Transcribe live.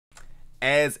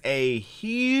as a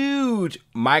huge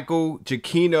Michael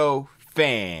Giacchino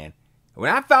fan,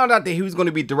 when I found out that he was going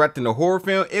to be directing a horror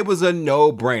film, it was a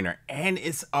no-brainer. And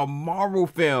it's a Marvel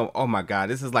film. Oh my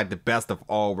God, this is like the best of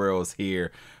all worlds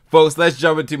here. Folks, let's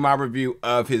jump into my review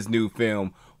of his new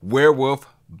film, Werewolf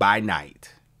by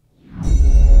Night.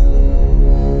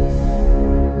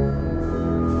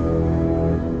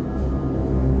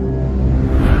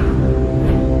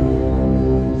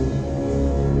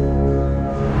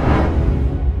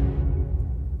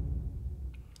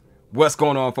 What's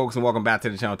going on, folks, and welcome back to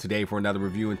the channel today for another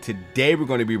review. And today we're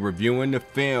going to be reviewing the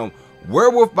film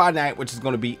Werewolf by Night, which is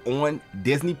going to be on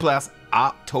Disney Plus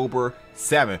October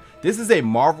 7th. This is a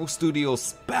Marvel Studios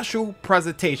special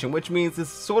presentation, which means it's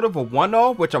sort of a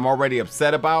one-off, which I'm already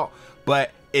upset about,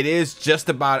 but it is just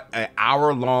about an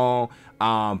hour long.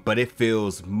 But it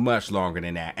feels much longer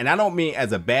than that. And I don't mean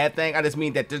as a bad thing. I just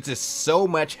mean that there's just so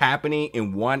much happening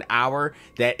in 1 hour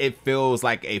that it feels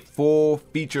like a full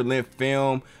feature-length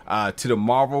film to the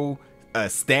Marvel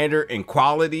standard and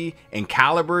quality and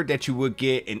caliber that you would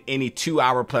get in any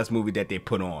 2-hour plus movie that they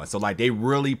put on. So like they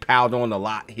really piled on a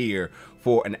lot here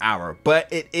for an hour.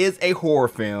 But it is a horror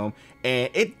film,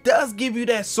 and it does give you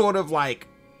that sort of like,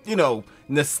 you know,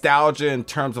 nostalgia in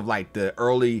terms of like the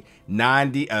early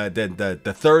 90s, the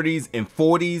 30s and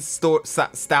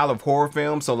 40s style of horror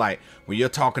film. So like when you're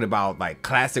talking about like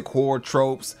classic horror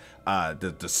tropes,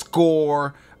 the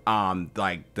score,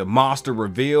 like the monster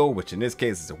reveal, which in this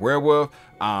case is a werewolf,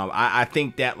 I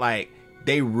think that like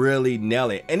they really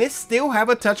nail it, and it still have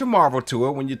a touch of Marvel to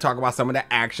it when you talk about some of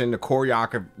the action, the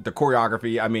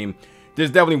choreography. I mean, there's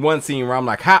definitely one scene where I'm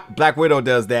like, ha, Black Widow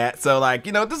does that. So like,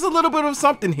 you know, there's a little bit of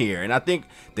something here. And I think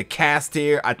the cast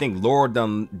here, I think Laura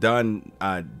Donnelly,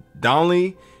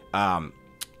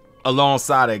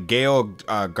 alongside of Gael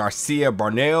Garcia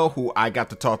Bernal, who I got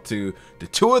to talk to the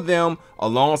two of them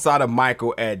alongside of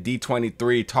Michael at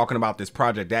D23 talking about this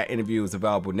project. That interview is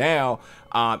available now.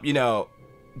 You know,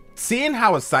 seeing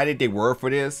how excited they were for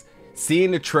this,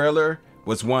 seeing the trailer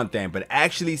was one thing, but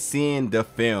actually seeing the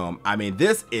film, I mean,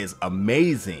 this is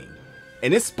amazing.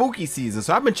 And it's spooky season,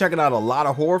 so I've been checking out a lot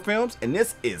of horror films, and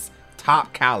this is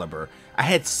top caliber. I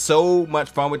had so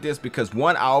much fun with this because,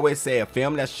 one, I always say a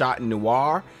film that's shot in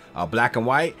noir, black and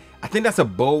white, I think that's a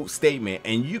bold statement,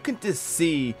 and you can just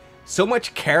see so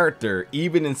much character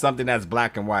even in something that's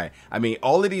black and white. I mean,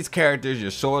 all of these characters,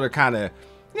 you're sort of kind of,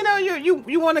 you know,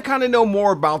 you want to kind of know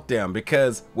more about them,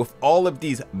 because with all of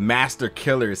these master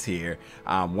killers here,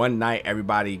 one night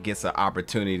everybody gets an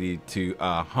opportunity to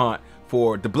hunt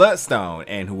for the Bloodstone,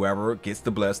 and whoever gets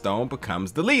the Bloodstone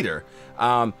becomes the leader.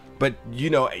 But you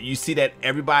know, you see that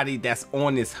everybody that's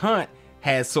on this hunt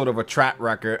has sort of a track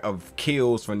record of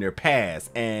kills from their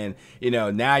past, and you know,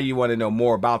 now you want to know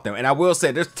more about them. And I will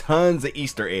say there's tons of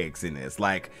Easter eggs in this,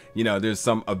 like, you know, there's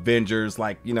some Avengers,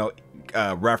 like, you know,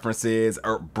 references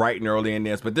are bright and early in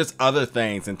this, but there's other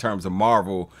things in terms of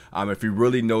Marvel, if you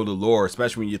really know the lore,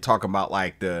 especially when you're talking about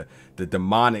like the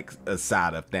demonic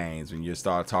side of things, when you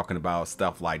start talking about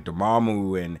stuff like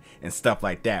Dormammu and stuff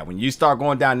like that. When you start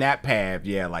going down that path,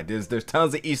 yeah, like there's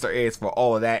tons of Easter eggs for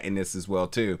all of that in this as well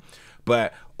too.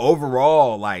 But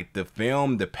overall, like the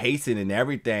film, the pacing and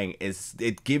everything,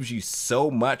 it gives you so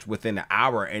much within an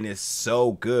hour, and it's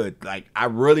so good. Like, I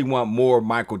really want more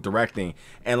Michael directing.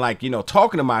 And like, you know,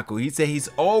 talking to Michael, he said he's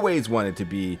always wanted to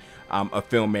be a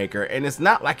filmmaker, and it's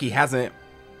not like he hasn't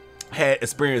had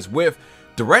experience with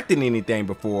directing anything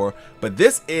before, but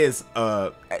this is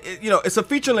you know, it's a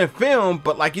feature-length film,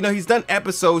 but like, you know, he's done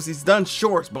episodes, he's done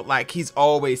shorts, but like he's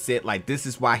always said like this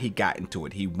is why he got into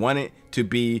it. He wanted to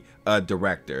be a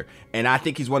director, and I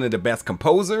think he's one of the best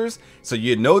composers, so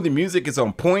you know the music is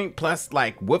on point, plus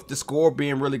like with the score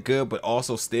being really good, but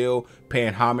also still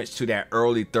paying homage to that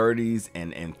early 30s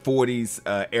and 40s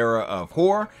era of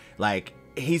horror. Like,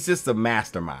 he's just a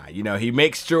mastermind. You know, he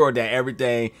makes sure that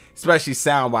everything, especially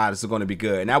sound wise, is going to be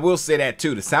good. And I will say that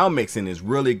too, the sound mixing is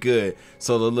really good.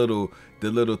 So the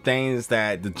little things,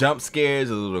 that the jump scares,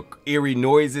 the little eerie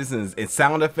noises and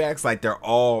sound effects, like they're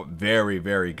all very,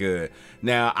 very good.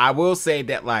 Now I will say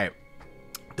that like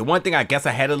the one thing I guess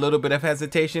I had a little bit of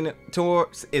hesitation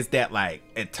towards is that like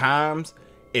at times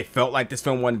it felt like this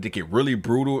film wanted to get really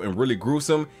brutal and really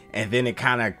gruesome, and then it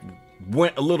kind of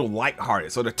went a little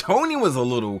lighthearted. So the toning was a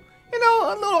little, you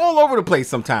know, a little all over the place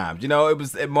sometimes. You know, it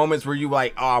was at moments where you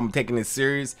like, oh, I'm taking this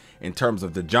serious in terms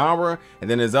of the genre, and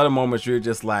then there's other moments where you're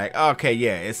just like, okay,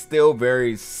 yeah, it's still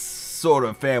very sort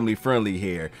of family friendly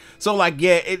here. So like,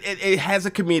 yeah, it has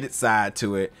a comedic side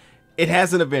to it, it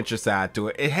has an adventure side to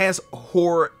it, it has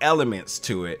horror elements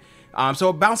to it, so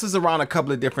it bounces around a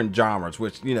couple of different genres,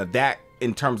 which, you know, that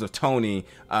in terms of toning,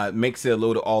 makes it a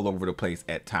little all over the place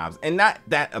at times. And not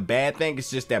that a bad thing, it's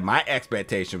just that my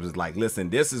expectation was like, listen,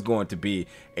 this is going to be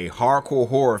a hardcore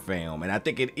horror film. And I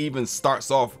think it even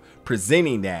starts off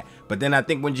presenting that. But then I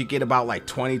think when you get about like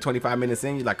 20-25 minutes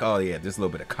in, you're like, oh yeah, there's a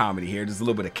little bit of comedy here, there's a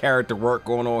little bit of character work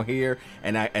going on here.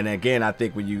 And again, I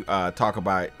think when you talk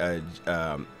about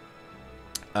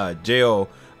Gael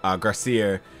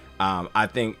Garcia, I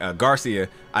think Garcia,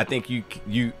 I think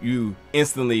you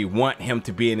instantly want him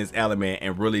to be in his element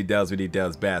and really does what he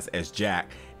does best as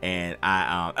Jack. And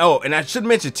and I should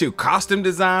mention too, costume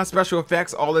design, special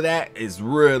effects, all of that is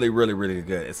really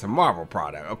good. It's a Marvel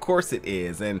product, of course it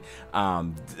is, and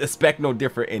expect no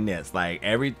different in this. Like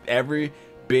every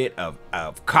bit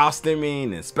of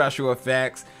costuming and special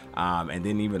effects, and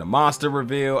then even a monster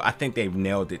reveal, I think they've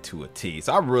nailed it to a T.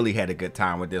 So I really had a good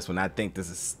time with this one. I think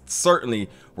this is certainly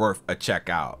worth a check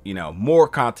out. You know, more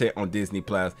content on Disney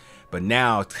Plus, but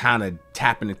now it's kind of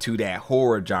tapping into that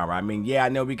horror genre. I mean, yeah, I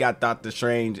know we got Doctor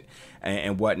Strange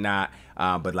and whatnot,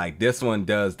 but like this one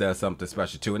does something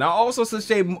special too. And I also should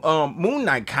say Moon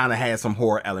Knight kind of has some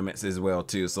horror elements as well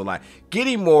too. So like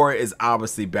getting more is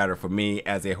obviously better for me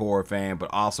as a horror fan, but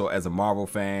also as a Marvel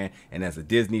fan and as a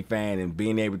Disney fan, and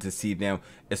being able to see them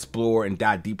explore and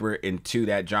dive deeper into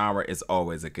that genre is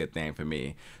always a good thing for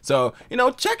me. So, you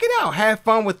know, check it out, have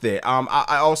fun with it.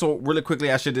 I also really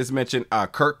quickly, I should just mention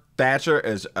Kirk Thatcher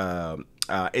is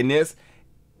in this,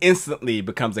 instantly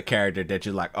becomes a character that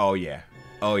you're like, oh yeah,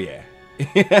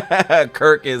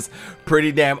 Kirk is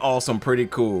pretty damn awesome, pretty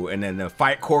cool. And then the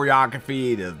fight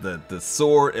choreography, the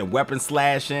sword and weapon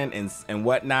slashing and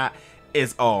whatnot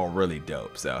is all really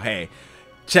dope. So hey,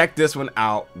 check this one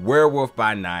out, Werewolf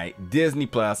by Night, Disney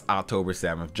Plus, October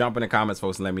 7th. Jump in the comments,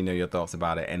 folks, and let me know your thoughts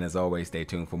about it. And as always, stay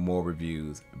tuned for more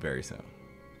reviews very soon.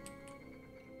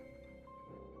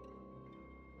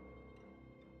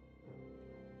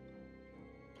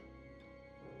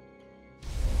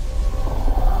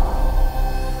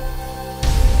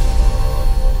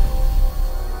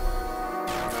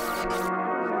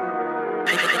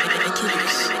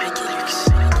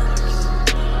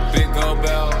 Big gold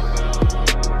bell.